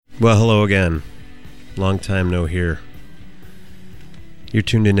Well, hello again. Long time no hear. You're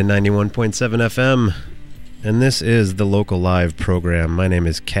tuned into 91.7 FM, and this is the Local Live program. My name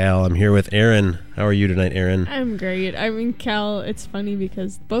is Cal. I'm here with Aaron. How are you tonight, Aaron? I'm great. I mean, Cal, it's funny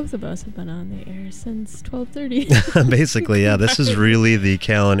because both of us have been on the air since 12:30. Basically, yeah. This is really the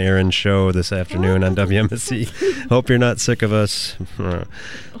Cal and Aaron show this afternoon on WMSC. Hope you're not sick of us.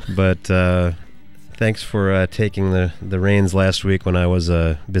 But thanks for taking the reins last week when I was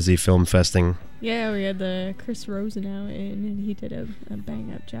busy film festing. Yeah, we had the Chris Rosen out, and he did a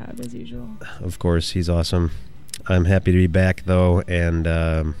bang-up job, as usual. Of course, he's awesome. I'm happy to be back, though, and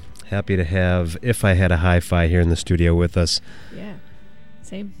happy to have If I Had a Hi-Fi here in the studio with us. Yeah,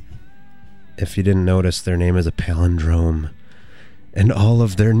 same. If you didn't notice, their name is a palindrome, and all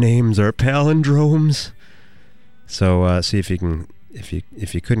of their names are palindromes. So see if you can, if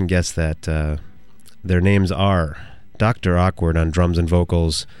you couldn't guess that, their names are Dr. Awkward on drums and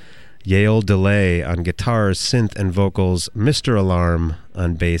vocals, Yale Delay on guitars, synth, and vocals, Mr. Alarm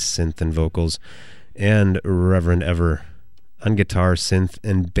on bass, synth, and vocals, and Reverend Ever on guitar, synth,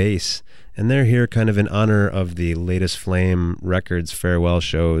 and bass. And they're here kind of in honor of the Latest Flame Records farewell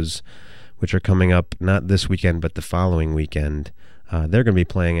shows, which are coming up not this weekend, but the following weekend. They're going to be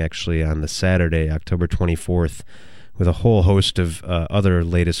playing actually on the Saturday, October 24th, with a whole host of other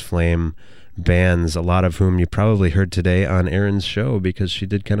Latest Flame bands, a lot of whom you probably heard today on Erin's show because she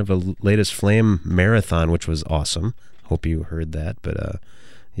did kind of a Latest Flame marathon, which was awesome. Hope you heard that. But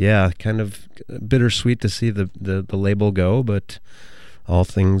yeah, kind of bittersweet to see the label go, but all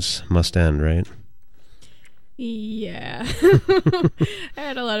things must end, right? Yeah. I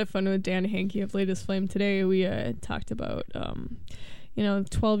had a lot of fun with Dan Hankey of Latest Flame today. We talked about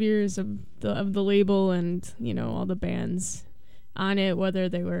 12 years of the label and, all the bands on it, whether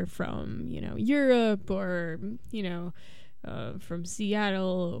they were from, Europe or, from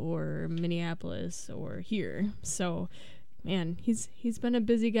Seattle or Minneapolis or here. So, man, he's been a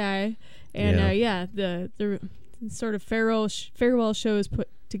busy guy. And, the sort of farewell shows put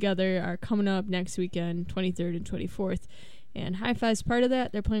together are coming up next weekend, 23rd and 24th. And Hi-Fi's part of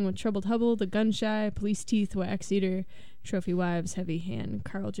that. They're playing with Troubled Hubble, The Gunshy, Police Teeth, Wax Eater, Trophy Wives, Heavy Hand,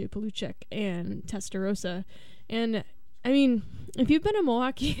 Carl J. Paluchek, and Testarossa. And I mean, if you've been to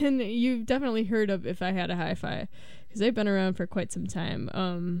Milwaukee, and you've definitely heard of If I Had a Hi-Fi, because they've been around for quite some time.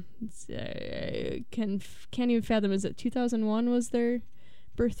 Can't even fathom. Is it 2001 was their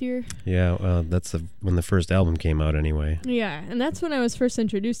birth year? Yeah, that's when the first album came out anyway. Yeah, and that's when I was first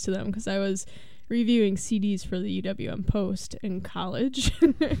introduced to them, because I was reviewing CDs for the UWM Post in college.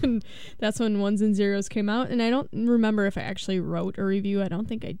 And that's when Ones and Zeros came out. And I don't remember if I actually wrote a review. I don't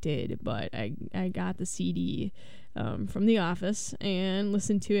think I did, but I got the CD from the office and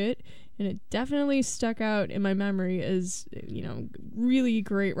listened to it, and it definitely stuck out in my memory as really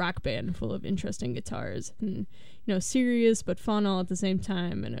great rock band full of interesting guitars and serious but fun all at the same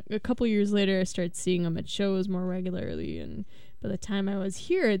time. And a couple years later I started seeing them at shows more regularly, and by the time I was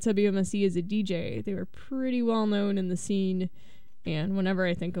here at WMSC as a DJ, they were pretty well known in the scene. And whenever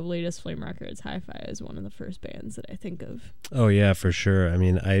I think of Latest Flame Records, Hi-Fi is one of the first bands that I think of. Oh yeah, for sure. I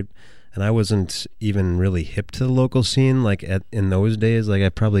mean, I wasn't even really hip to the local scene in those days. I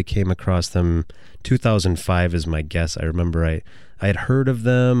probably came across them 2005 is my guess. I remember I had heard of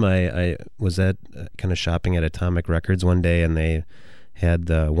them. I was at kind of shopping at Atomic Records one day, and they had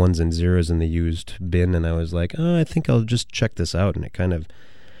the Ones and Zeros in the used bin, and I was like, oh, I think I'll just check this out, and it kind of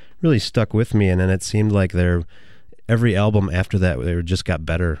really stuck with me. And then it seemed like every album after that, they just got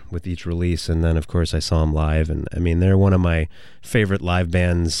better with each release. And then, of course, I saw them live. And, I mean, they're one of my favorite live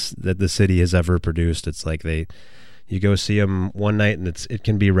bands that the city has ever produced. It's like you go see them one night, and it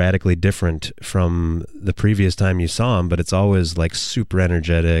can be radically different from the previous time you saw them, but it's always, super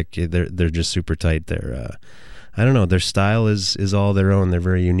energetic. They're just super tight. They're, I don't know, their style is all their own. They're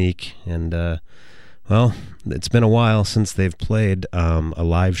very unique. And, well, it's been a while since they've played a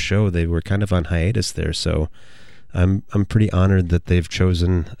live show. They were kind of on hiatus there, so I'm pretty honored that they've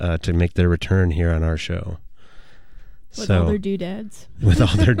chosen to make their return here on our show. With all their doodads. With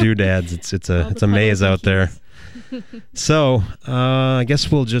all their doodads, it's a maze out there. So I guess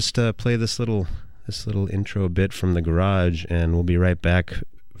we'll just play this little intro bit from the garage, and we'll be right back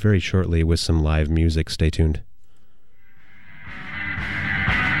very shortly with some live music. Stay tuned.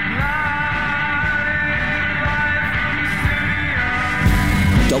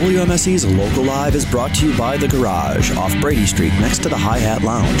 WMSE's Local Live is brought to you by The Garage off Brady Street next to the Hi-Hat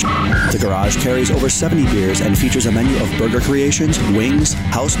Lounge. The Garage carries over 70 beers and features a menu of burger creations, wings,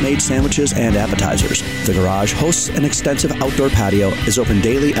 house-made sandwiches, and appetizers. The Garage hosts an extensive outdoor patio, is open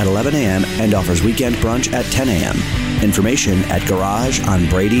daily at 11 a.m., and offers weekend brunch at 10 a.m. Information at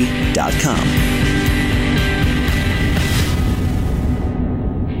garageonbrady.com.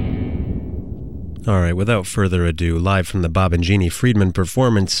 All right, without further ado, live from the Bob and Jeannie Friedman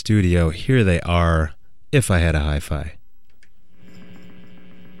Performance Studio, here they are, If I Had a Hi-Fi.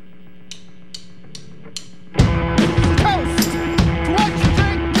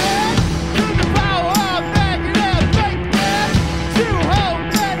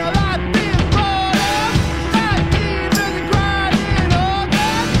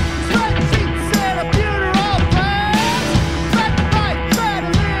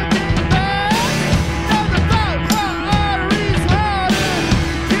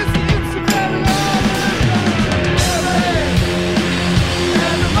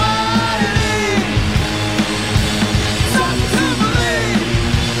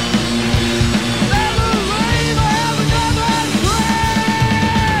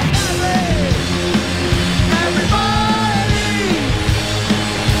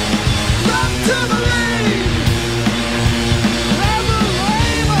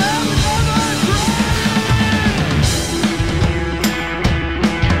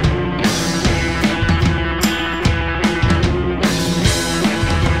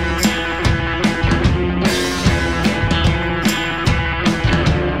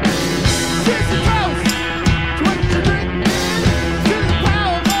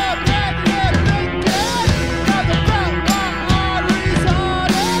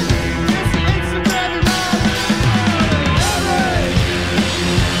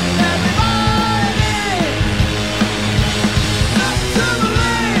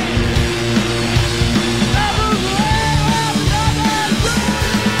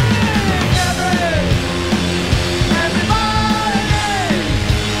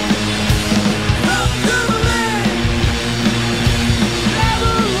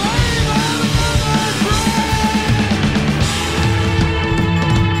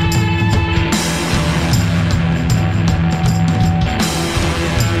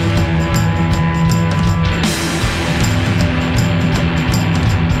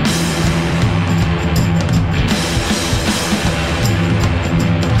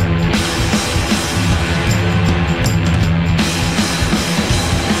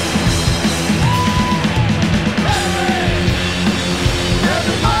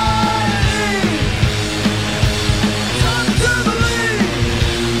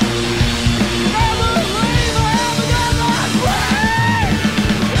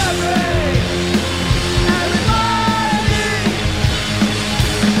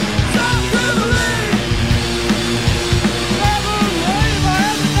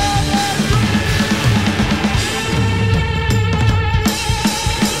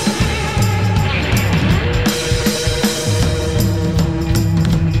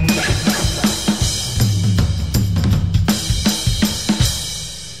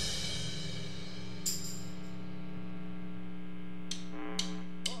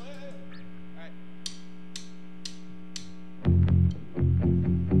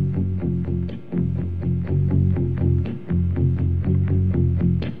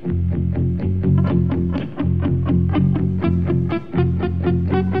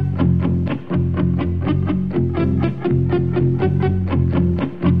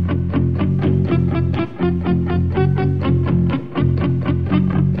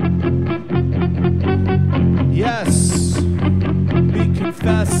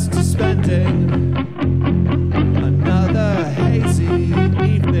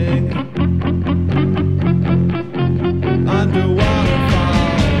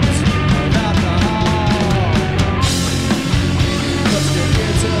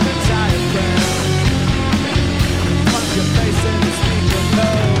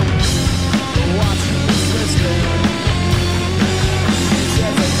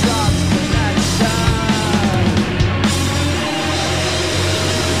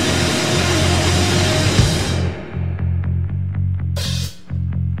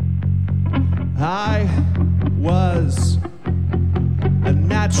 I was a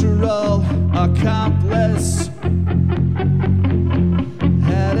natural accomplice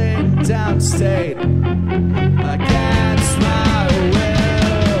heading downstate against my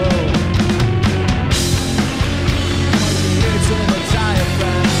will. Punching into the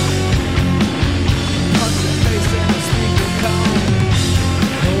diaphragm, punch your face in the speaker cone,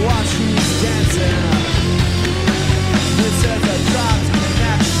 and watch who's dancing. It says I dropped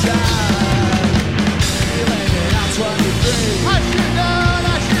connection.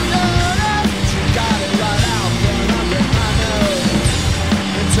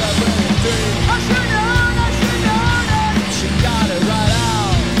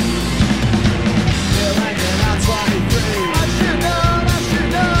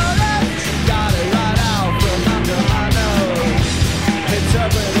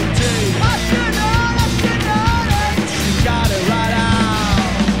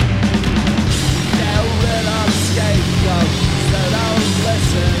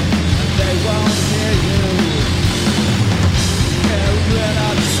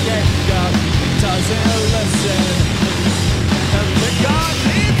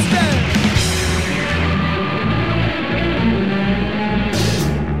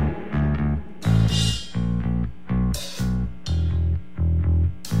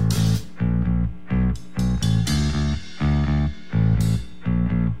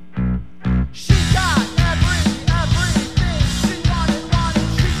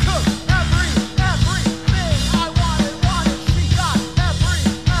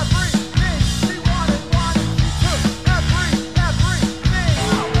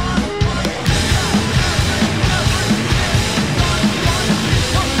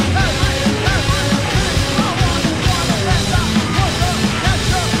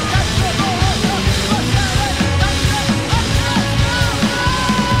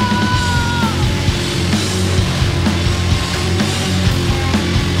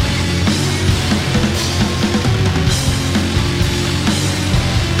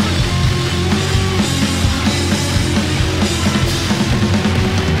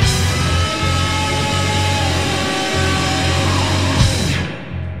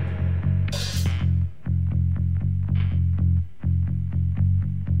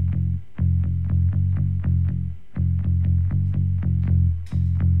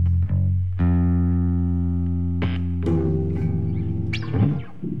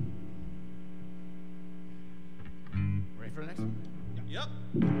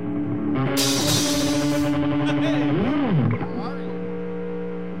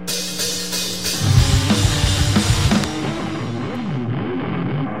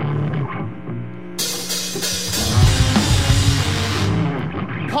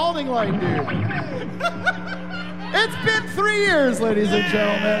 calling line, dude. It's been 3 years, ladies and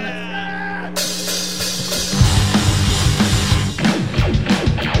gentlemen.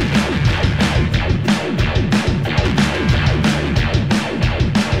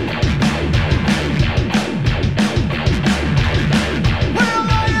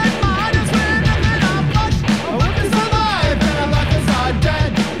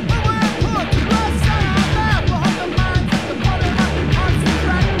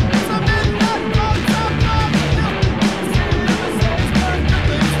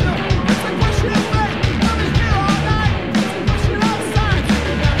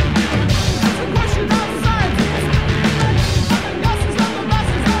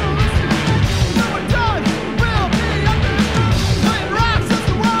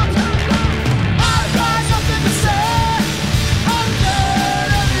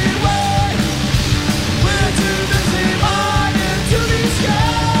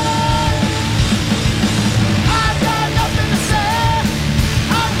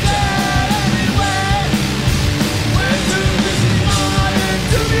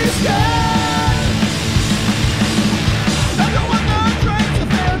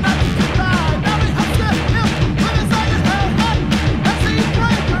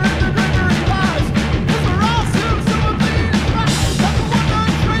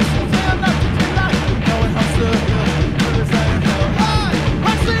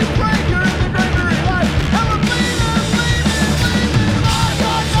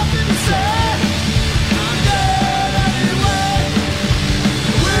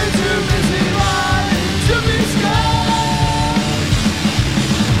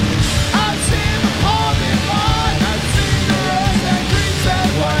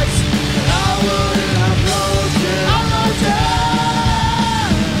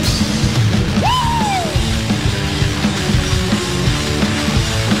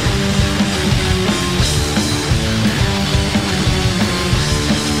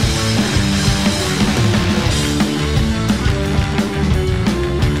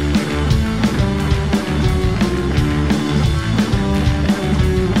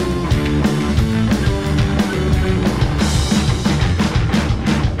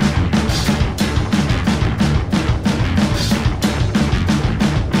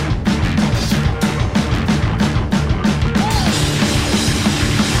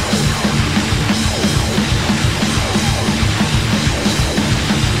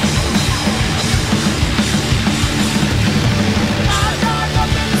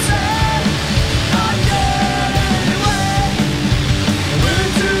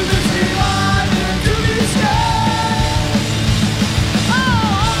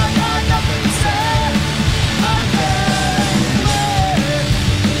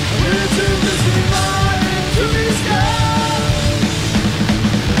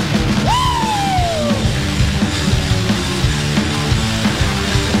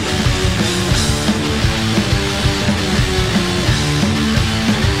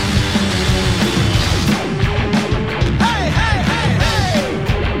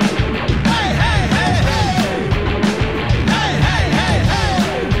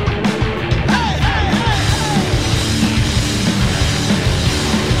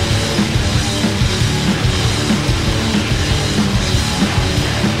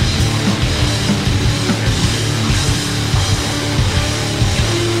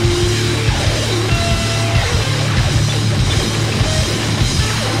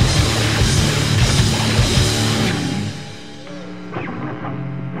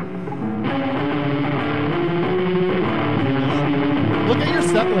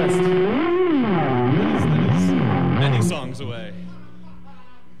 set list. That is many songs away.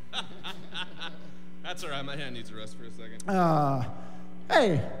 That's all right. My hand needs a rest for a second.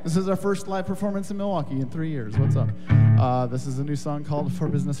 Hey, this is our first live performance in Milwaukee in 3 years. What's up? This is a new song called For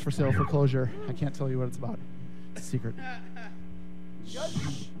Business, For Sale, For Closure. I can't tell you what it's about. It's a secret.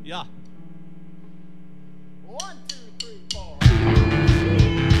 Yeah. 1, 2, 3, 4.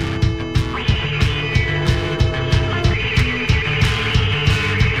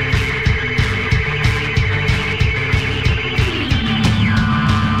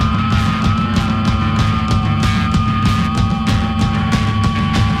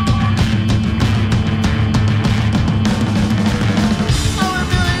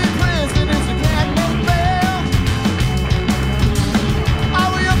 Are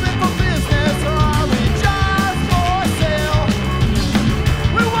we open for business or are we just for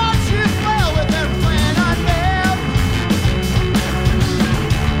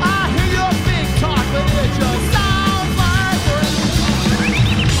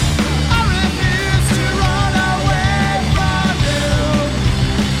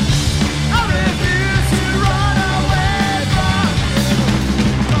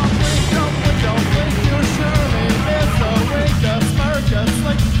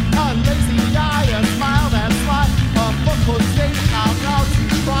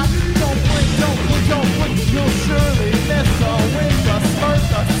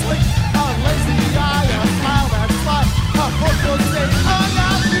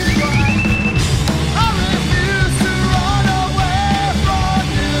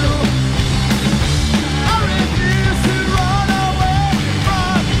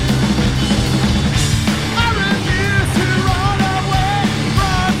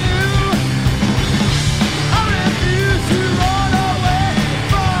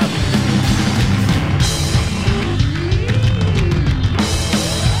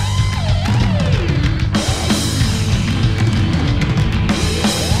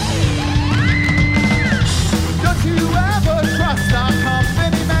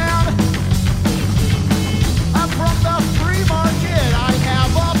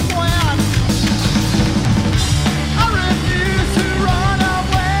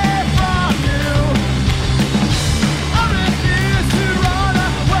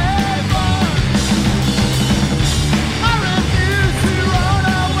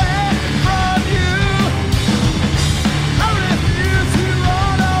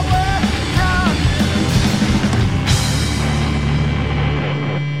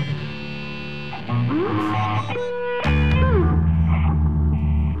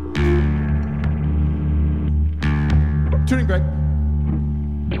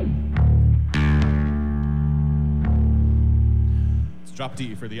Drop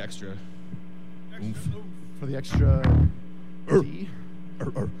D for the extra. Oomph. For the extra D.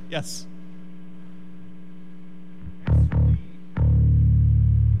 Yes.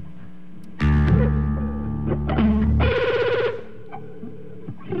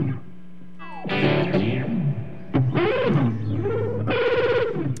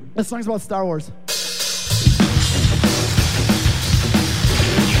 This song's about Star Wars.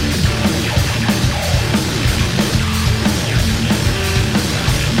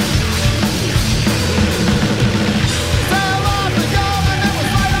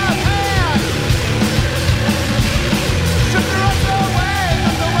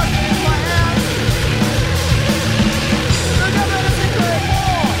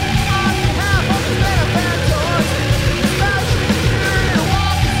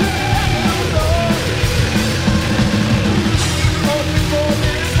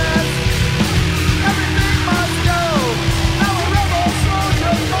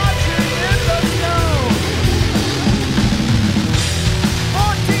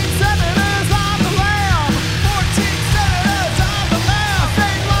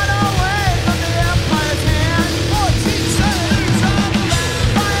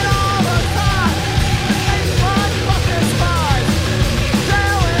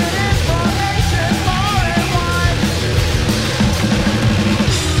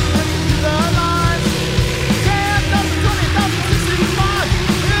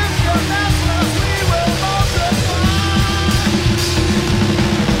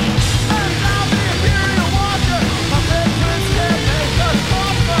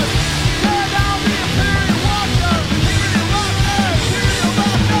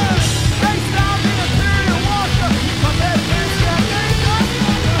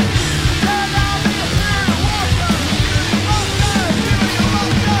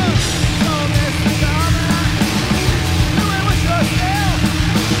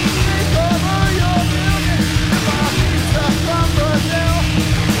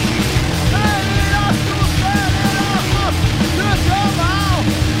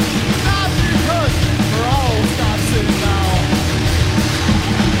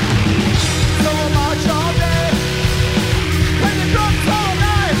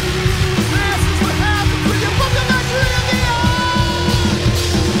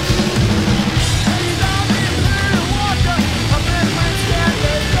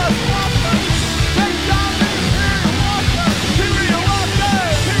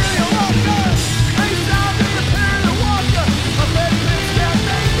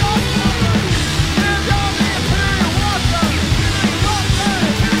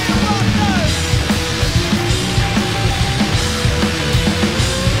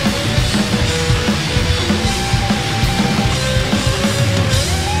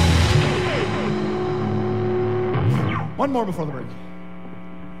 One more before the break.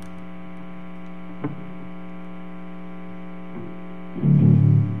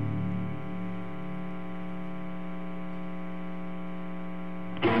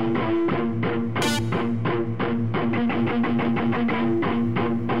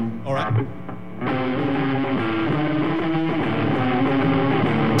 All right.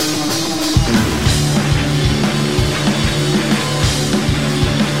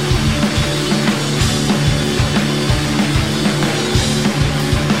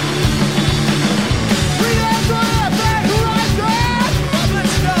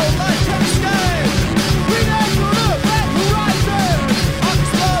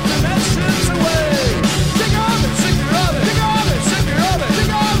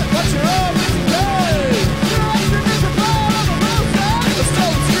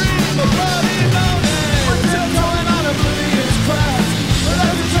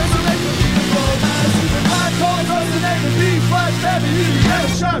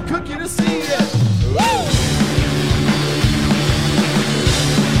 Cookie to see it. Woo!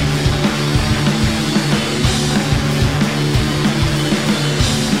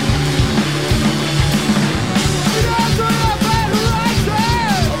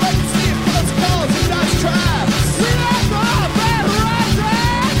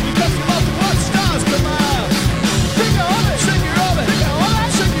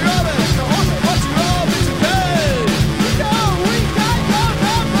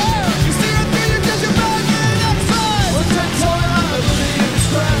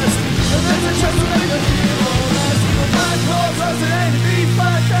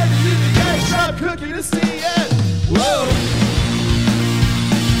 Cookie to see it. Whoa.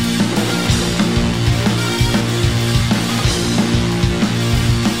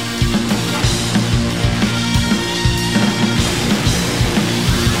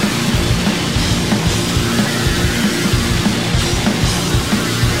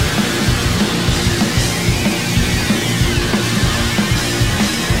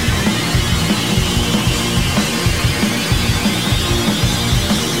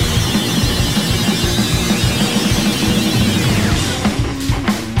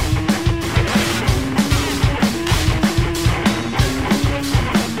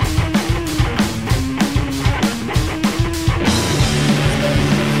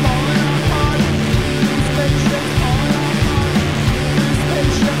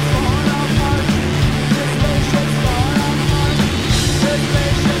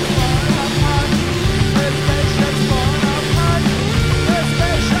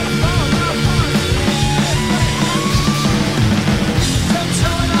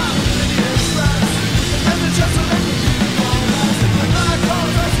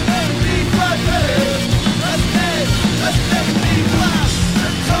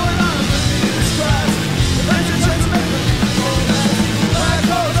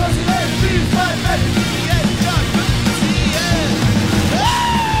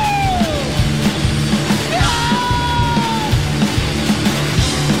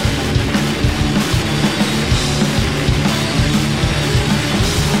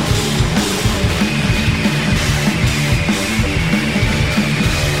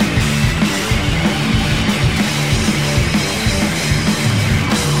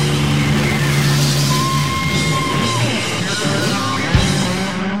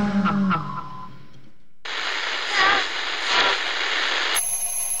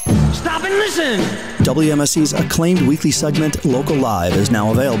 WMSC's acclaimed weekly segment, Local Live, is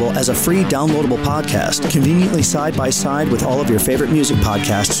now available as a free downloadable podcast, conveniently side by side with all of your favorite music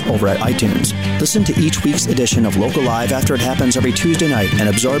podcasts over at iTunes. Listen to each week's edition of Local Live after it happens every Tuesday night and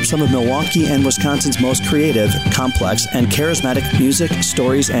absorb some of Milwaukee and Wisconsin's most creative, complex, and charismatic music,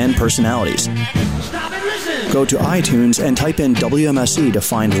 stories, and personalities. Go to iTunes and type in WMSC to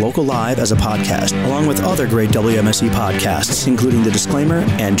find Local Live as a podcast, along with other great WMSC podcasts, including The Disclaimer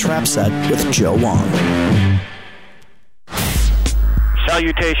and Trap Set with Joe Wong.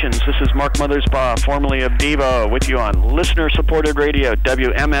 Salutations, this is Mark Mothersbaugh, formerly of Devo, with you on listener-supported radio,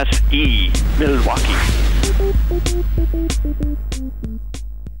 WMSE, Milwaukee.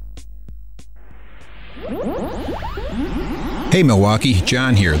 Hey Milwaukee,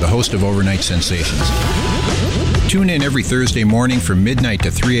 John here, the host of Overnight Sensations. Tune in every Thursday morning from midnight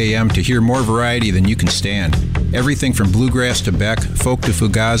to 3 a.m. to hear more variety than you can stand. Everything from bluegrass to Beck, folk to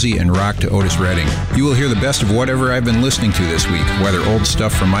Fugazi, and rock to Otis Redding. You will hear the best of whatever I've been listening to this week, whether old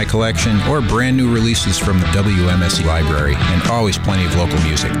stuff from my collection or brand new releases from the WMSC library, and always plenty of local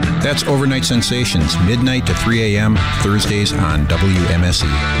music. That's Overnight Sensations, midnight to 3 a.m., Thursdays on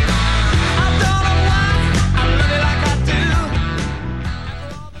WMSC.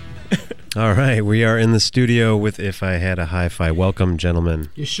 All right, we are in the studio with If I Had a Hi-Fi. Welcome, gentlemen.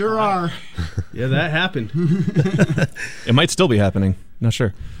 You sure are. Yeah, that happened. It might still be happening. Not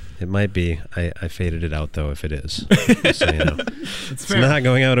sure. It might be. I faded it out, though, if it is. Just so you know. It's not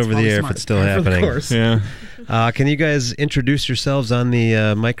going out over the air if it's still happening. Of course. Yeah. Can you guys introduce yourselves on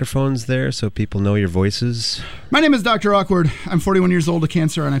the microphones there so people know your voices? My name is Dr. Awkward. I'm 41 years old, a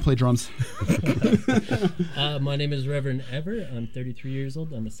Cancer, and I play drums. My name is Reverend Ever. I'm 33 years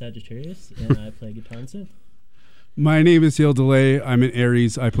old. I'm a Sagittarius, and I play guitar and synth. My name is Yale Delay. I'm an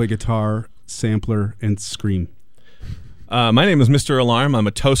Aries. I play guitar, sampler, and scream. My name is Mr. Alarm. I'm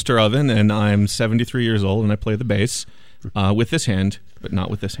a toaster oven, and I'm 73 years old, and I play the bass with this hand, but not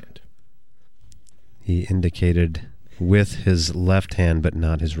with this hand. He indicated with his left hand, but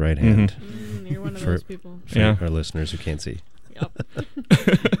not his right hand. You're one of those people. For our listeners who can't see. Yep.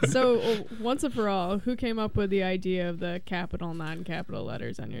 So, once and for all, who came up with the idea of the capital, non-capital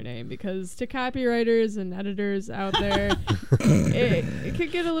letters on your name? Because to copywriters and editors out there, it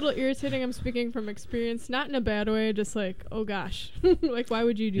could get a little irritating. I'm speaking from experience, not in a bad way, just like, oh gosh, like why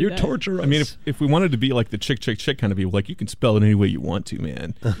would you do that? You're torture. I mean, if we wanted to be like the chick kind of people, like you can spell it any way you want to,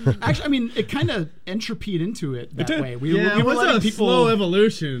 man. Actually, I mean, it kind of entropied into it that way. We were letting people, slow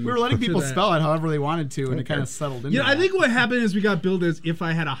evolution. We were letting people spell it however they wanted to, and it kind of settled into. Yeah, I think what happened is we got billed as If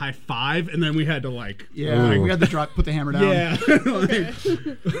I Had a High Five, and then we had to like, we had to put the hammer down. Yeah,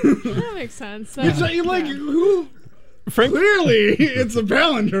 that makes sense. It's like who? Frank, clearly, it's a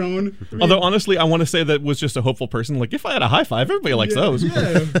palindrome. Although honestly, I want to say that was just a hopeful person. Like if I had a high five, everybody likes those.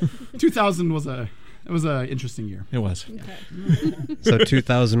 Yeah. 2000 was an interesting year. It was. Okay. So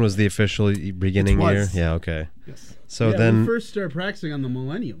 2000 was the official beginning year? Yeah, okay. Yes. So then we first started practicing on the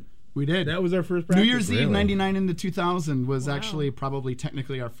Millennium. We did. That was our first practice. New Year's Eve, 99 into 2000 was actually probably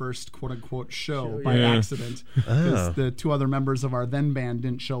technically our first quote-unquote show by accident. Because the two other members of our then band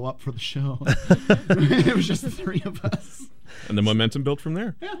didn't show up for the show. It was just the three of us. And the momentum built from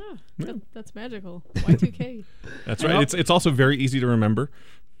there. Yeah. That's magical. Y2K. That's right. It's also very easy to remember.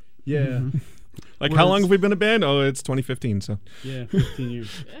 Yeah. Mm-hmm. Like how long have we been a band? Oh, it's 2015, so. Yeah, 15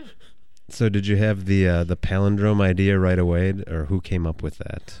 years. Yeah. So did you have the palindrome idea right away, or who came up with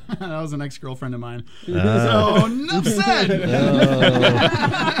that? That was an ex-girlfriend of mine. So enough said.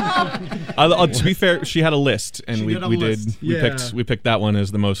 To be fair, she had a list, and we picked that one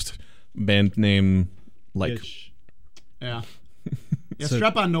as the most band name like. Yeah.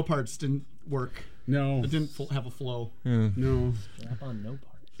 Strap-on no parts didn't work. No, it didn't have a flow. No, Strap-on no parts.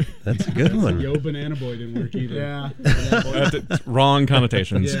 That's a good one. Yo Banana Boy didn't work either. Yeah. Wrong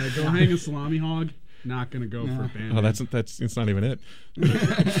connotations. Yeah, go hang a salami hog. Not gonna go for a band. Oh, that's it's not even it.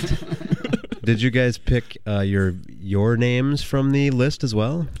 Did you guys pick your names from the list as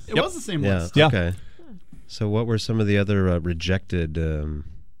well? It was the same list. Yeah. Okay. So what were some of the other rejected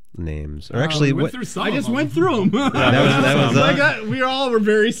names? Or actually, I just went through them. That was we all were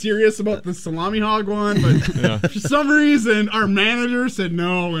very serious about the salami hog one, but for some reason our manager said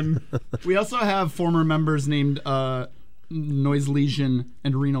no. And we also have former members named Noise Legion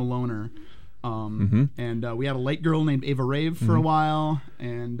and Reno Loner. And we had a light girl named Ava Rave for a while,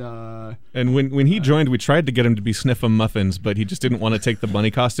 and when he joined, we tried to get him to be Sniff 'em Muffins, but he just didn't want to take the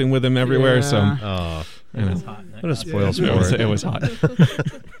bunny costume with him everywhere. Yeah. So, It was hot. what a spoil sport! It was hot.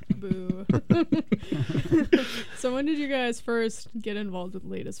 Boo. So when did you guys first get involved with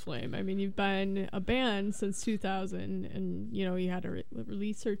Latest Flame? I mean, you've been a band since 2000, and you had a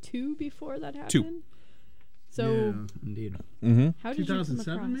release or two before that happened. So, indeed. How did you come across?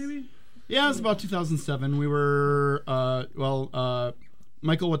 2007 maybe? Yeah, it was about 2007. We were,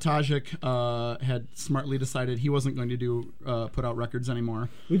 Michael Watajic had smartly decided he wasn't going to put out records anymore.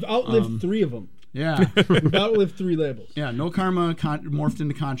 We've outlived 3 of them. Yeah. We've outlived 3 labels. Yeah, No Karma morphed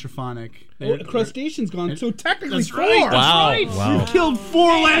into Contraphonic. Crustacean's gone, so technically That's 4. right. Wow. Right. Wow. We've killed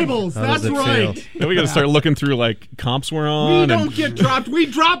 4 labels. How does That's it right. feel? Then we got to start looking through like comps we're on. We don't get dropped. We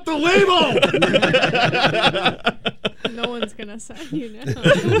dropped the label. No one's gonna sign you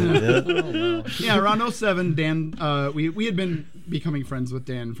now. Yeah, around 07, Dan, we had been becoming friends with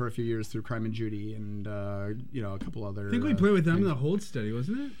Dan for a few years through Crime and Judy and, a couple other... I think we played with them in the Hold Steady,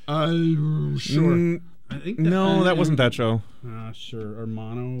 wasn't it? Sure. I think No, that wasn't that show. Sure. Or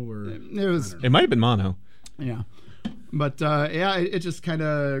Mono or... It was... It might have been Mono. Yeah. But, it just kind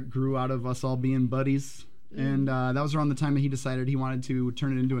of grew out of us all being buddies. And that was around the time that he decided he wanted to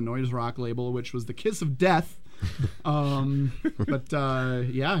turn it into a noise rock label, which was the Kiss of Death. But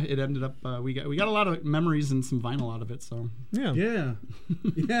it ended up we got a lot of memories and some vinyl out of it. So yeah,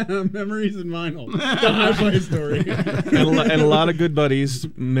 memories and vinyl. The Hi-Fi story. and a lot of good buddies,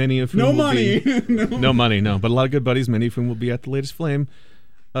 many of whom no will money, be, no money, no, but a lot of good buddies, many of whom will be at the Latest Flame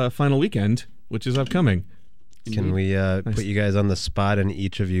final weekend, which is upcoming. Can we put you guys on the spot and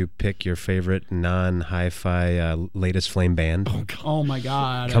each of you pick your favorite non-hi-fi Latest Flame band? Oh my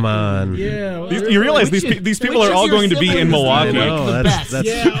God! Come on! Yeah, you realize these people are all going to be in Milwaukee. That's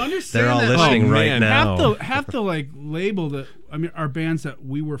understand they're all that. listening right now. Have to like label that. I mean, our bands that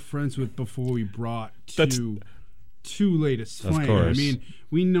we were friends with before we brought to Latest Flame. Of course. I mean,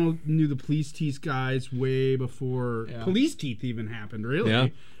 we knew the Police Teeth guys way before Police Teeth even happened. Really. Yeah.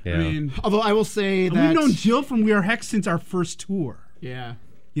 Yeah. I mean, although I will say that we've known Jill from We Are Hex since our first tour. Yeah.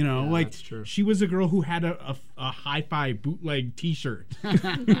 You know, like that's true. she was a girl who had a hi-fi bootleg T-shirt.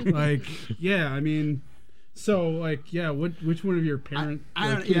 Like, yeah, I mean, so like, yeah, which one of your kids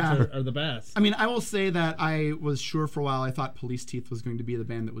are the best? I mean, I will say that I was sure for a while I thought Police Teeth was going to be the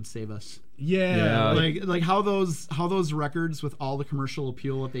band that would save us. Yeah. Like how those records with all the commercial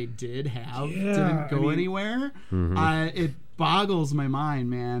appeal that they did have didn't go anywhere. It boggles my mind,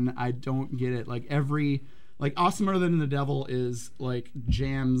 man. I don't get it. Like Awesomer Than the Devil is like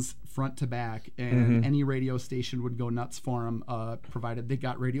jams front to back, and any radio station would go nuts for them, provided they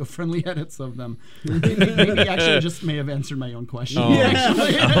got radio friendly edits of them. Maybe actually just may have answered my own question.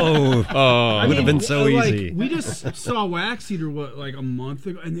 It would have been so easy. We just saw Wax Eater like a month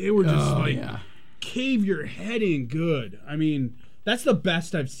ago, and they were just cave your head in good. I mean, that's the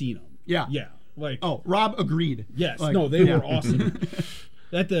best I've seen them. Yeah. Like, Rob agreed. Yes, like, they were awesome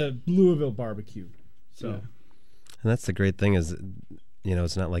at the Louisville barbecue. So, and that's the great thing is,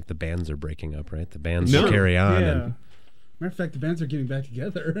 it's not like the bands are breaking up, right? The bands No. carry on. Yeah. And Matter of fact, the bands are getting back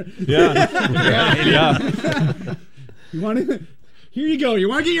together. Yeah. You want to? Here you go. You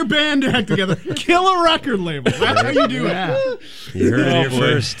want to get your band back together? Kill a record label. That's how you do it. You heard it here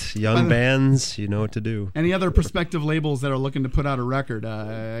first. Young bands, you know what to do. Any other prospective labels that are looking to put out a record,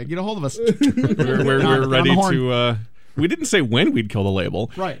 get a hold of us. We're ready to. We didn't say when we'd kill the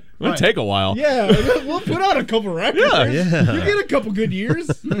label. Right. It'll take a while. Yeah, we'll put out a couple records. Yeah. You get a couple good years.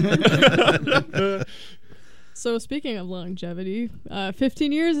 So speaking of longevity,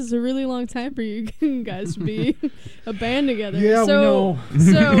 15 years is a really long time for you guys to be a band together. Yeah, so, we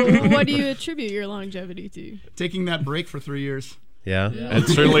know. So what do you attribute your longevity to? Taking that break for 3 years. Yeah. And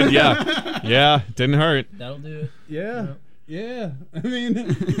certainly, yeah, didn't hurt. That'll do it. Yeah. I mean,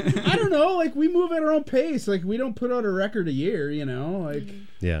 I don't know. Like, we move at our own pace. Like, we don't put out a record a year, Like,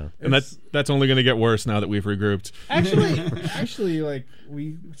 Yeah. And that's only going to get worse now that we've regrouped. Actually, like,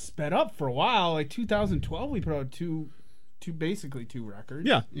 we sped up for a while. Like, 2012, we put out basically two records.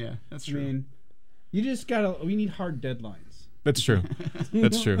 Yeah, that's true. I mean, we need hard deadlines. That's true.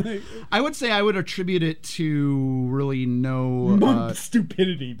 That's true. I would say I would attribute it to really no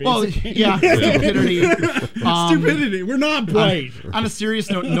stupidity, well, basically. Stupidity. Stupidity. We're not bright. On a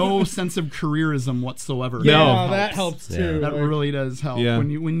serious note, no sense of careerism whatsoever. Yeah, that helps too. That really does help. Yeah.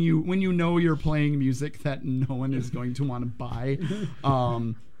 When you know you're playing music that no one is going to want to buy.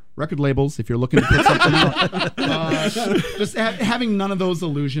 Record labels, if you're looking to put something out, just having none of those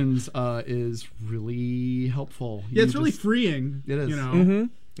illusions is really helpful. Yeah, it's really freeing. It is. Mm-hmm.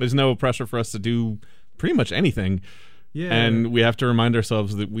 There's no pressure for us to do pretty much anything. Yeah, and we have to remind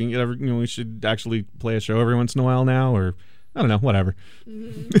ourselves that we should actually play a show every once in a while now, or I don't know, whatever.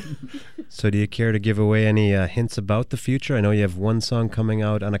 So do you care to give away any hints about the future? I know you have one song coming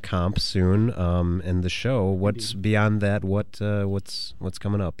out on a comp soon, and the show. What's beyond that? What's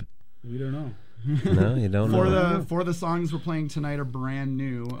coming up? We don't know. No, you don't know. For the songs we're playing tonight are brand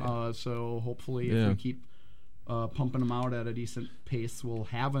new, so hopefully if we keep pumping them out at a decent pace, we'll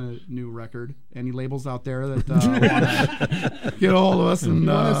have a new record. Any labels out there that want to get a hold of us and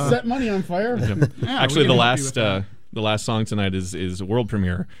want to set money on fire? Yeah, actually, the last song tonight is a world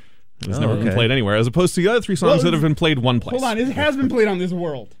premiere. It was never been played anywhere, as opposed to the other 3 songs that have been played one place. Hold on, it has been played on this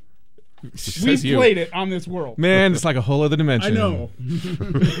world. We played it on this world. Man, it's like a whole other dimension. I know.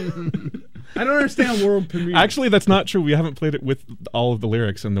 I don't understand world premiere. Actually, that's not true. We haven't played it with all of the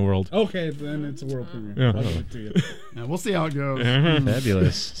lyrics in the world. Okay, then it's a world premiere. Yeah, we'll see how it goes.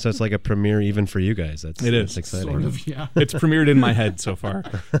 Fabulous. So it's like a premiere even for you guys. That's exciting. Sort of, yeah. It's premiered in my head so far.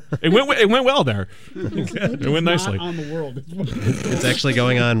 It went well there. It went nicely. Not on the world. It's actually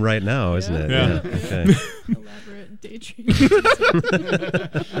going on right now, isn't it? Yeah. Okay. Elaborate daydream.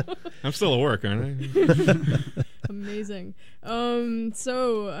 I'm still at work, aren't I? Amazing.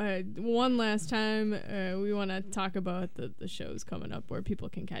 So one last time, we want to talk about the shows coming up where people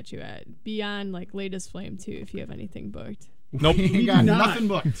can catch you at beyond like Latest Flame too. If you have anything booked. Nope. We got nothing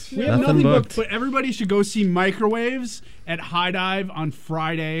booked. We have nothing booked, but everybody should go see Microwaves at High Dive on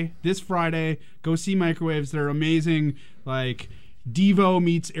Friday. This Friday, go see Microwaves. They're amazing. Like Devo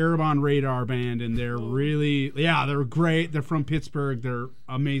meets Erebon Radar band, and they're they're great. They're from Pittsburgh. They're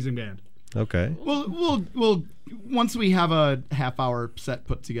amazing band. Okay. We'll once we have a half-hour set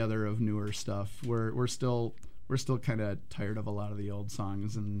put together of newer stuff, we're still kind of tired of a lot of the old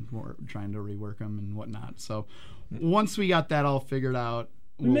songs, and we're trying to rework them and whatnot. So once we got that all figured out,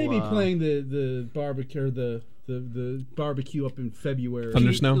 we may be playing the barbecue, the barbecue up in February.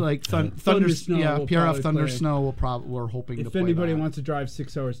 Thunder Snow, like Thunder Snow. Yeah, we'll PRF Thunder Snow. We're hoping to if play anybody that. wants to drive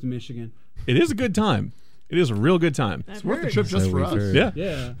 6 hours to Michigan, it is a good time. It is a real good time. It's worth the trip just for us.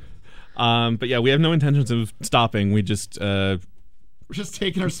 Yeah. But yeah, we have no intentions of stopping. We just we're just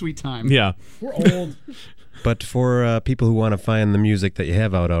taking our sweet time. Yeah, we're old. But for people who want to find the music that you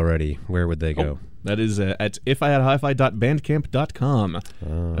have out already, where would they go? That is at ifihadhifi.bandcamp.com.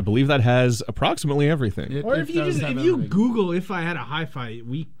 I believe that has approximately everything. Or if you Google If I Had a Hi-Fi,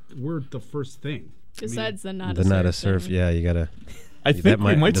 we're the first thing. Besides the Not a Surf. Yeah, you gotta. I think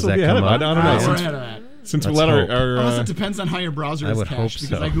we might still be ahead of it. I don't know. We're ahead of that. Since we let our unless it depends on how your browser is cached,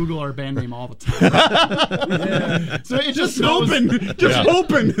 because I Google our band name all the time. So it just hoping. It just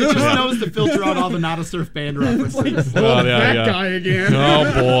knows to filter out all the Not a Surf band references. That guy again.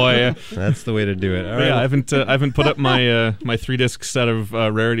 Oh boy, that's the way to do it. All right. Yeah, I haven't put up my my 3-disc set of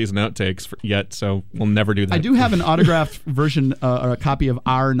rarities and outtakes yet, so we'll never do that. I do have an autographed version or a copy of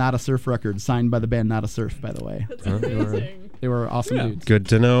our Not a Surf record signed by the band Not a Surf, by the way. That's amazing. They were awesome dudes. Good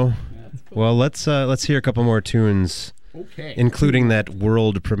to know. Cool. Well, let's hear a couple more tunes, including that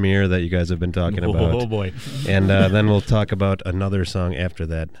world premiere that you guys have been talking about. Oh boy! And then we'll talk about another song after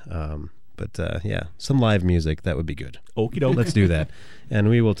that. But some live music, that would be good. Okie doke. Let's do that, and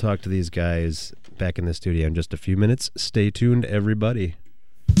we will talk to these guys back in the studio in just a few minutes. Stay tuned, everybody.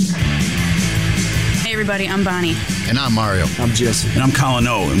 Hey everybody, I'm Bonnie. And I'm Mario. I'm Jesse. And I'm Colin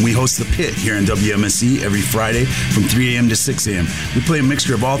O. And we host The Pit here in WMSE every Friday from 3 a.m. to 6 a.m. We play a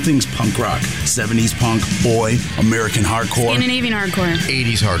mixture of all things punk rock. 70s punk, oi, American hardcore, Scandinavian hardcore,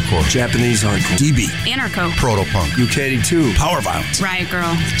 80s hardcore, Japanese hardcore, DB, Anarcho, Proto-punk, UK82, Power Violence, Riot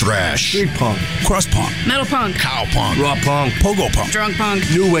Girl, Thrash, Street punk, Crust punk, Metal punk, Cow punk, Raw punk, Pogo punk, Drunk punk,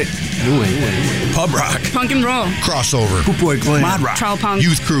 New Wave, Pub rock, Punk and roll, Crossover, Boot Boy Glam, Mod rock, Troll punk,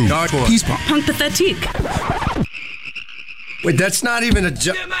 Youth Crew, Hardcore, Peace punk, Punk Pathetique. Wait, that's not even a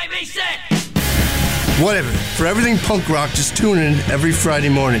joke. You might be sick. Whatever. For everything punk rock, just tune in every Friday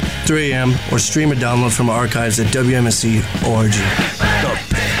morning, 3 a.m., or stream or download from our archives at WMSE.org.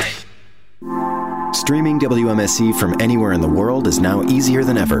 Streaming WMSE from anywhere in the world is now easier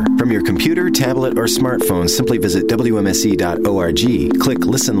than ever. From your computer, tablet, or smartphone, simply visit WMSE.org, click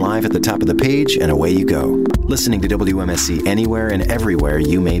Listen Live at the top of the page, and away you go. Listening to WMSE anywhere and everywhere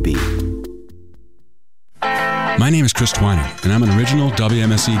you may be. My name is Chris Twining, and I'm an original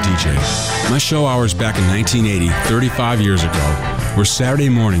WMSE DJ. My show hours back in 1980, 35 years ago, were Saturday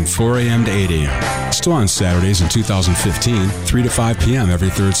morning, 4 a.m. to 8 a.m. Still on Saturdays in 2015, 3 to 5 p.m. every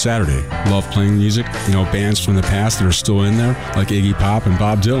third Saturday. Love playing music, bands from the past that are still in there, like Iggy Pop and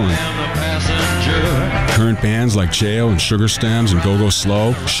Bob Dylan. Current bands like J.O. and Sugar Stems and Go-Go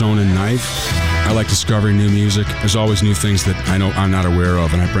Slow, Shonen Knife. I like discovering new music. There's always new things that I know I'm not aware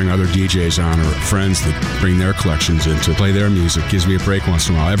of, and I bring other DJs on or friends that bring their collections in to play their music. Gives me a break once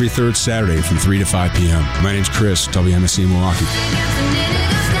in a while. Every third Saturday from 3 to 5 p.m. My name's Chris, WMSE Milwaukee.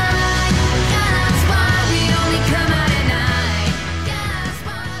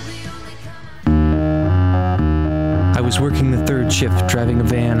 I was working the third shift, driving a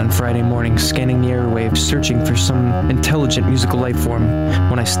van on Friday morning, scanning the airwaves, searching for some intelligent musical life form,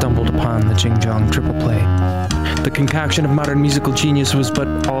 when I stumbled upon the Jing Jong Triple Play. The concoction of modern musical genius was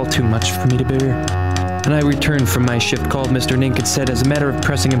but all too much for me to bear. And I returned from my shift, called Mr. Nink, and said, as a matter of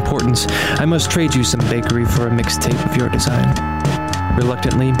pressing importance, I must trade you some bakery for a mixtape of your design.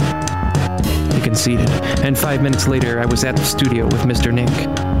 Reluctantly, he conceded, and 5 minutes later I was at the studio with Mr.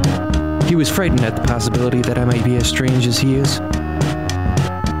 Nink. He was frightened at the possibility that I might be as strange as he is.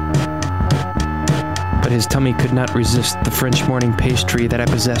 But his tummy could not resist the French morning pastry that I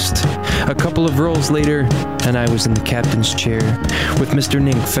possessed. A couple of rolls later, and I was in the captain's chair, with Mr.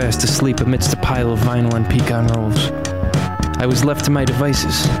 Nink fast asleep amidst a pile of vinyl and pecan rolls. I was left to my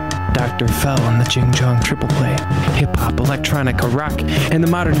devices. Dr. Fell and the Jing Jong triple play, hip-hop, electronica, rock, and the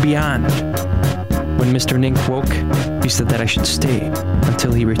modern beyond. When Mr. Nink woke, he said that I should stay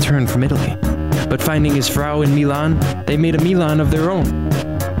until he returned from Italy. But finding his Frau in Milan, they made a Milan of their own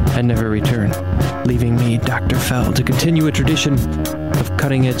and never returned, leaving me, Dr. Fell, to continue a tradition of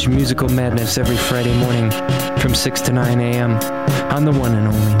cutting-edge musical madness every Friday morning from 6 to 9 a.m. on the one and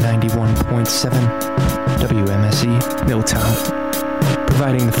only 91.7 WMSE Milltown,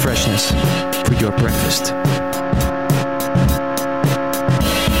 providing the freshness for your breakfast.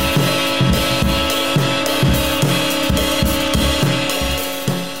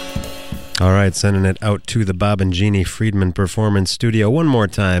 All right, sending it out to the Bob and Jeannie Friedman Performance Studio one more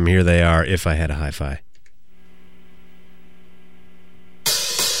time. Here they are, If I Had a Hi-Fi.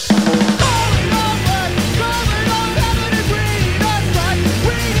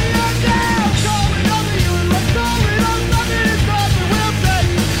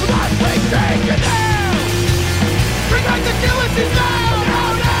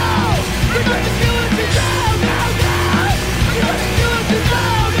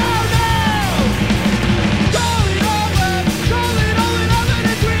 Rolling over, rolling over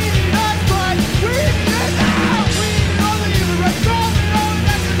the green, that's right.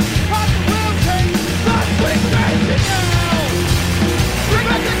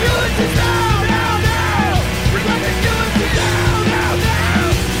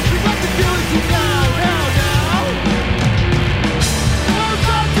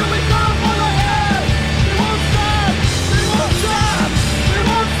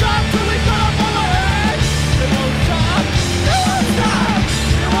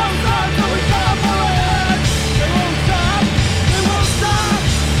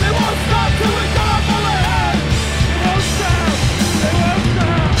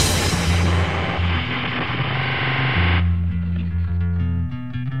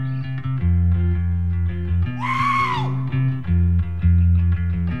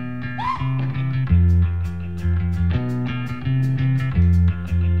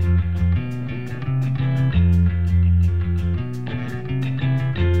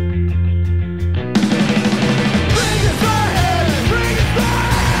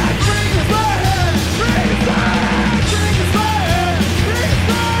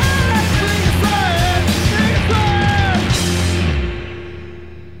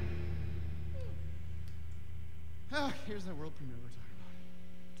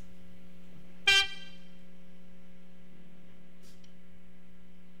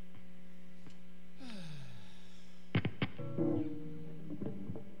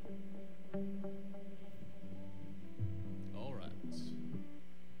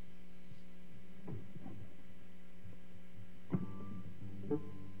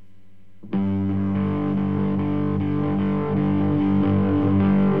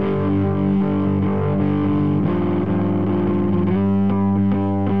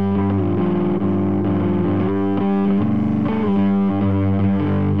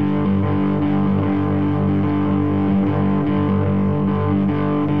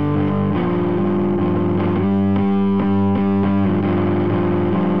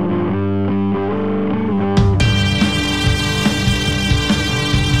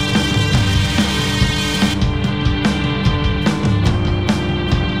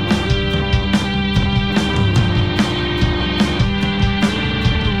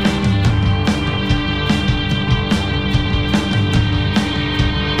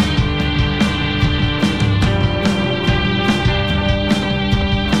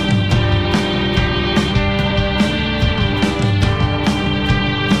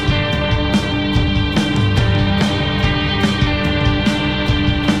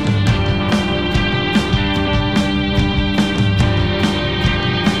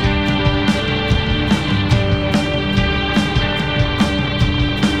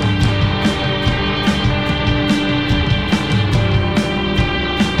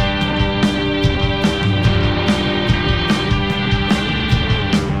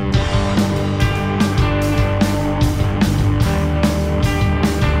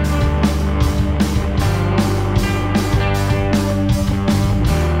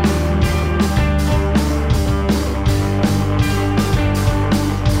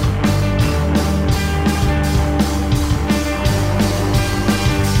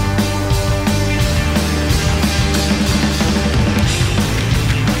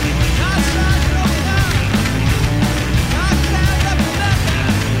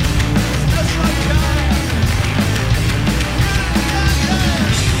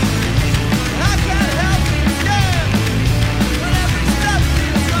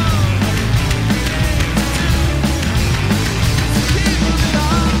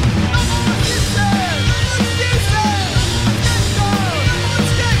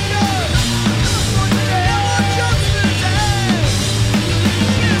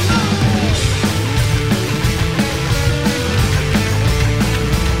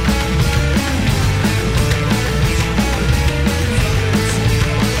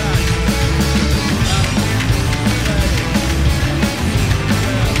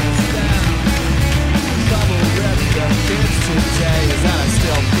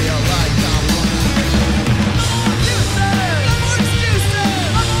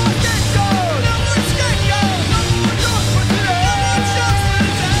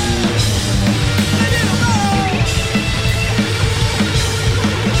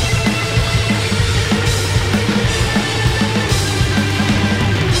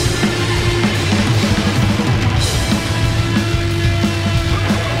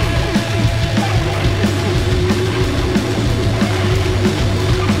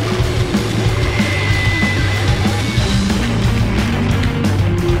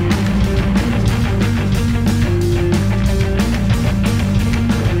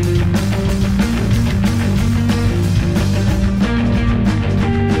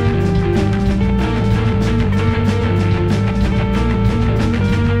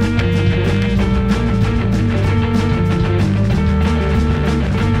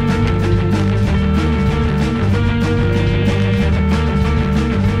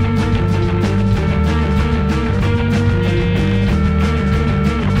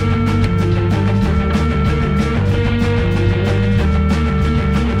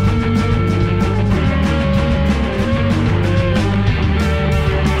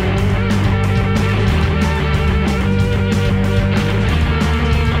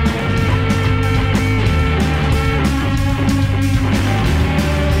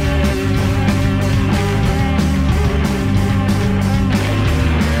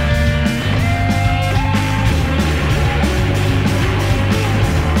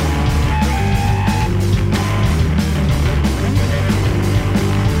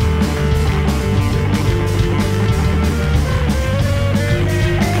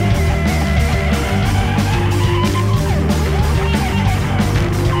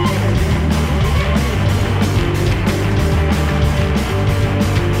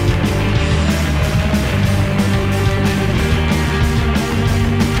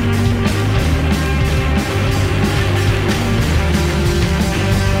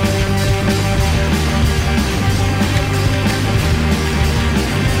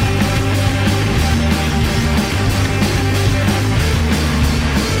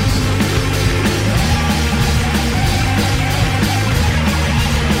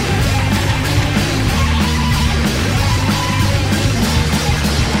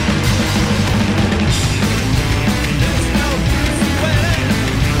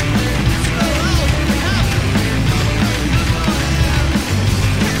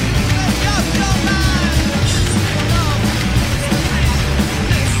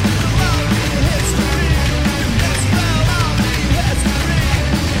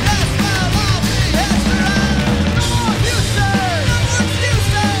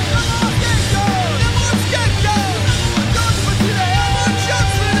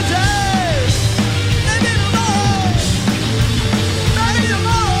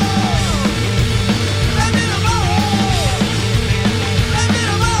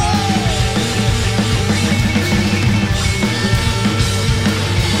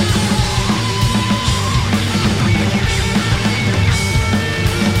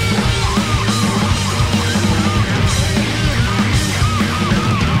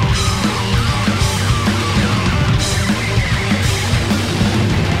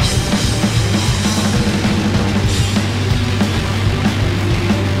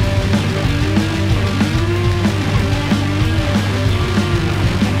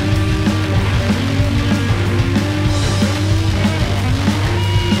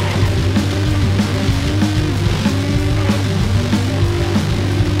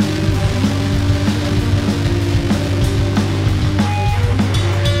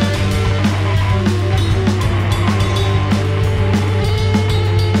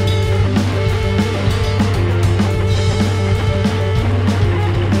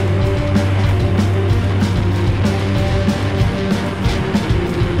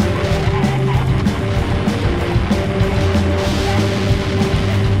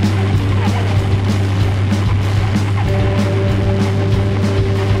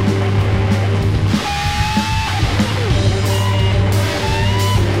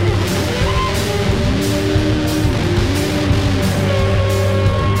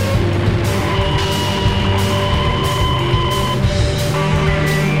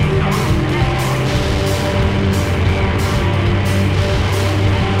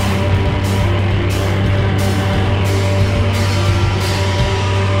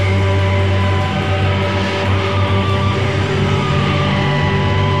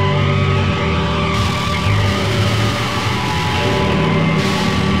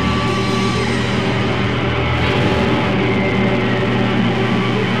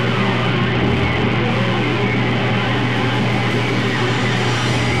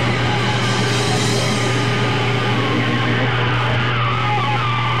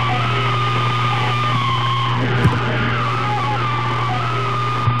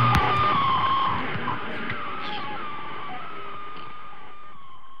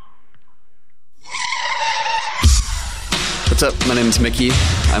 What's up? My name's Mickey.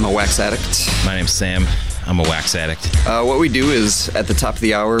 I'm a wax addict. My name's Sam. I'm a wax addict. What we do is, at the top of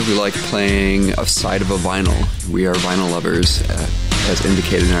the hour, we like playing a side of a vinyl. We are vinyl lovers, as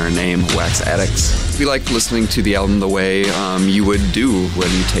indicated in our name, Wax Addicts. We like listening to the album the way you would do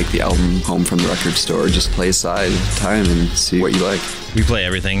when you take the album home from the record store. Just play a side at a time and see what you like. We play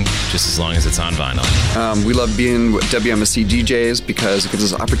everything, just as long as it's on vinyl. We love being WMSC DJs because it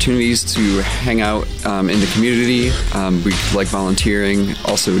gives us opportunities to hang out in the community. We like volunteering,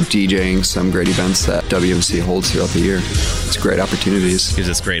 also DJing some great events that WMSC holds throughout the year. It's great opportunities. Gives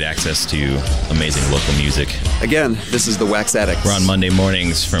us great access to amazing local music. Again, this is the Wax Addicts. We're on Monday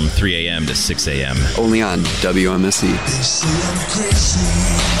mornings from 3 a.m. to 6 a.m. Only on WMSC.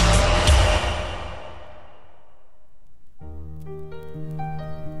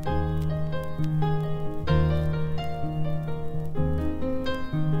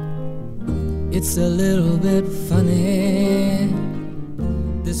 It's a little bit funny,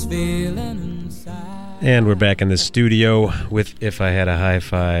 this feeling inside. And we're back in the studio with If I Had a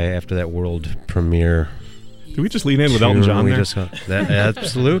Hi-Fi after that world premiere. Did we just lean in with Elton John there?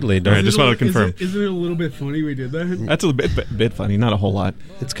 Absolutely. I just wanted to confirm. Isn't it a little bit funny we did that? That's a bit funny, not a whole lot.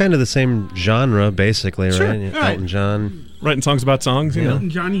 It's kind of the same genre, basically, Sure. right? Right. Elton John. Writing songs about songs, you know. Elton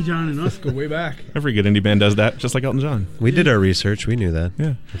Johnny John and us go way back. Every good indie band does that, just like Elton John. We did our research. We knew that.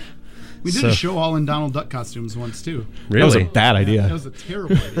 Yeah. We did a show all in Donald Duck costumes once, too. Really? That was a bad idea. That was a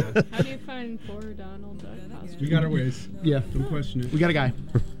terrible idea. How do you find poor Donald Duck costumes? We got our ways. Yeah. Don't question it. We got a guy.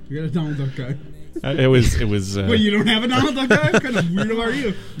 We got a Donald Duck guy. It was. Wait, you don't have a Donald Duck guy? What kind of weirdo are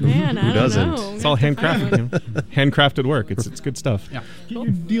you? Man, I Who don't doesn't? know. It's all handcrafted. Handcrafted work. It's good stuff. Yeah. Get your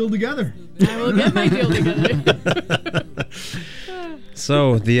deal together. I will get my deal together.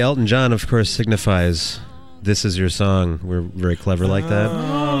 So, the Elton John, of course, signifies This Is Your Song. We're very clever like that.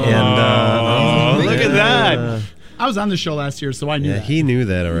 And look at that. I was on the show last year, so I knew that. He knew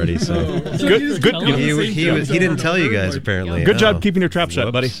that already. So Good. He didn't tell you guys, apparently. Good job keeping your trap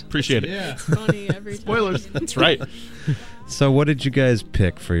shut, buddy. Appreciate it. Yeah, it's funny every time. Spoilers. That's right. So what did you guys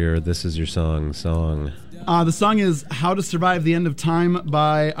pick for your This Is Your Song? The song is How to Survive the End of Time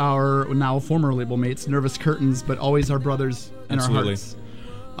by our now former label mates, Nervous Curtains, but always our brothers in our hearts.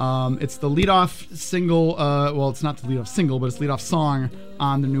 It's the lead-off single, well, it's not the lead-off single, but it's the lead-off song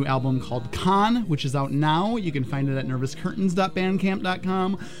on the new album called Con, which is out now. You can find it at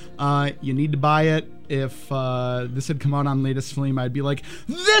nervouscurtains.bandcamp.com. You need to buy it. If this had come out on Latest Flame, I'd be like,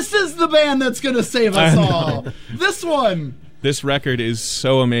 this is the band that's going to save us all. This one. This record is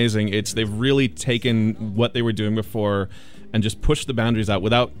so amazing. They've really taken what they were doing before and just pushed the boundaries out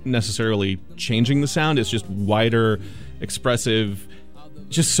without necessarily changing the sound. It's just wider, expressive,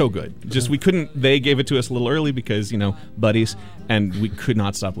 just so good. They gave it to us a little early because, buddies, and we could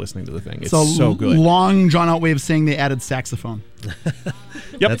not stop listening to the thing. It's so good. Long, drawn-out way of saying they added saxophone.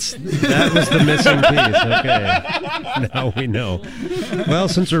 Yep. That was the missing piece. Okay. Now we know. Well,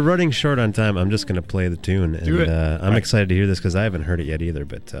 since we're running short on time, I'm just going to play the tune. Do it. I'm excited to hear this because I haven't heard it yet either,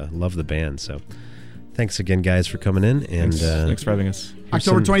 but love the band. So thanks again, guys, for coming in. And thanks for having us.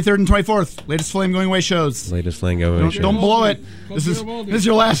 October 23rd and 24th, Latest Flame Going Away shows. Latest Flame Going Away shows. Don't blow it. This is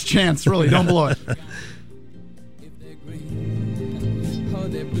your last chance, really. Don't blow it.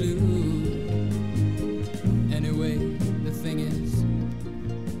 Anyway, the thing is,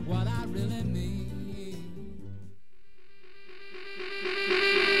 what I really mean.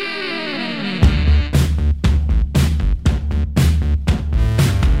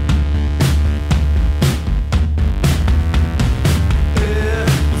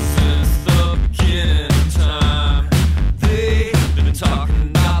 Talking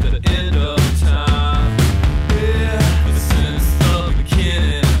about the end of time. Yeah, since the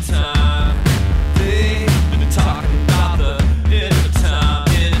beginning of time.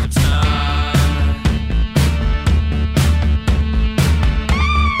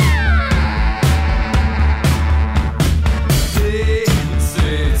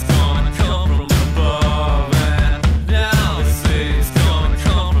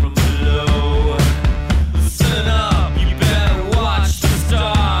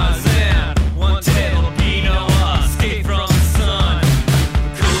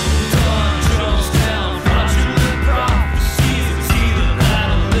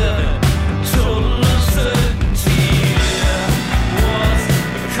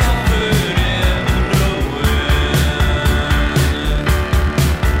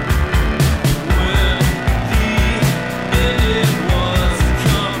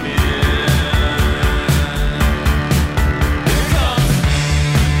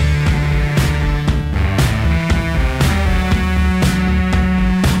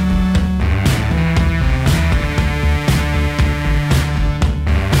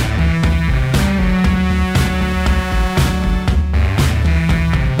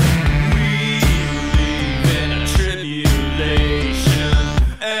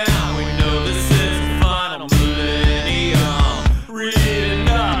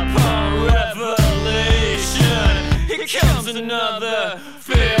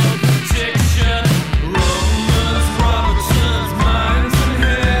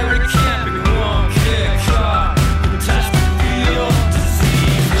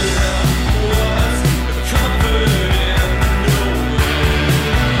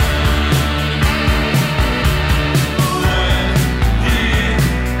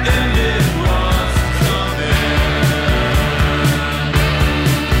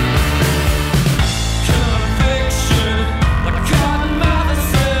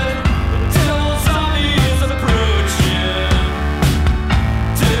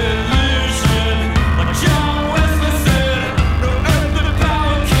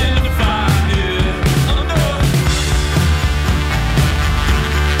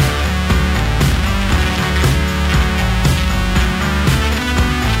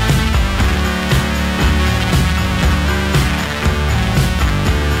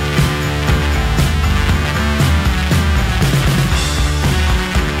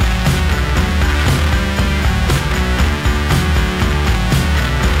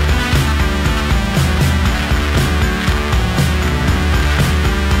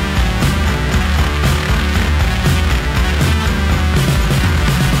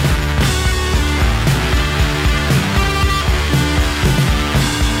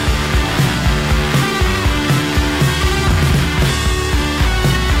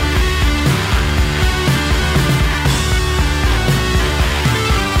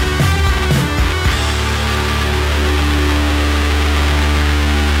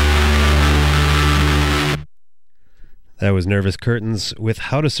 That was Nervous Curtains with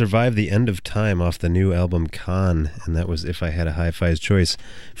How to Survive the End of Time off the new album Con, and that was If I Had a Hi-Fi's Choice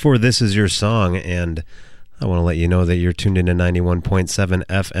for This Is Your Song. And I want to let you know that you're tuned into 91.7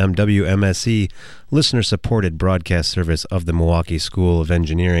 FM WMSE, listener-supported broadcast service of the Milwaukee School of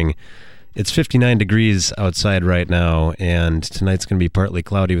Engineering. It's 59 degrees outside right now, and tonight's going to be partly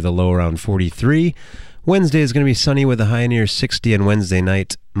cloudy with a low around 43. Wednesday is going to be sunny with a high near 60, and Wednesday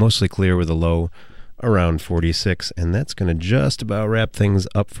night mostly clear with a low around 46, and that's going to just about wrap things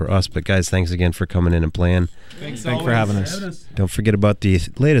up for us. But guys, thanks again for coming in and playing. Thanks for having us. Don't forget about the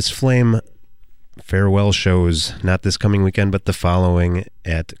latest Flame farewell shows, not this coming weekend, but the following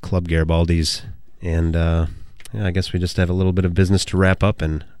at Club Garibaldi's. And I guess we just have a little bit of business to wrap up,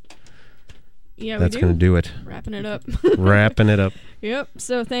 and that's going to do it. Wrapping it up. Wrapping it up. Yep.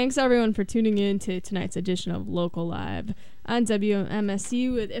 So thanks everyone for tuning in to tonight's edition of Local Live on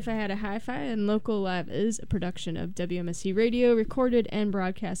WMSE with If I Had a Hi-Fi. And Local Live is a production of WMSE Radio, recorded and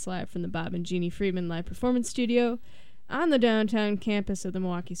broadcast live from the Bob and Jeannie Friedman Live Performance Studio on the downtown campus of the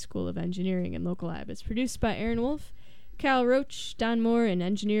Milwaukee School of Engineering. And Local Live is produced by Aaron Wolf, Cal Roach, Don Moore, and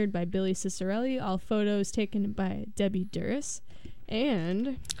engineered by Billy Cicerelli. All photos taken by Debbie Duras.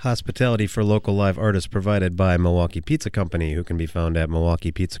 And hospitality for Local Live artists provided by Milwaukee Pizza Company, who can be found at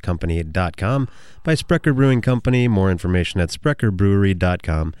MilwaukeePizzaCompany.com, by Sprecher Brewing Company, more information at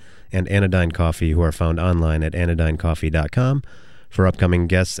SprecherBrewery.com, and Anodyne Coffee, who are found online at AnodyneCoffee.com. For upcoming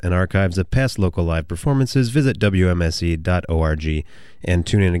guests and archives of past Local Live performances, visit WMSE.org and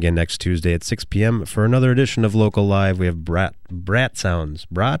tune in again next Tuesday at 6 p.m. for another edition of Local Live. We have Brat Sounds.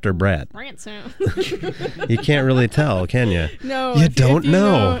 Brat or Brat? Brat Sound. You can't really tell, can you? No. You if don't you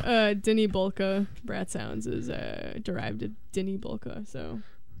know. Denny Bulka, Brat Sounds is derived to Denny Bulka, so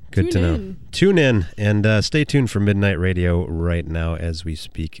good to know. Tune in and stay tuned for Midnight Radio right now as we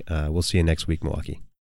speak. We'll see you next week, Milwaukee.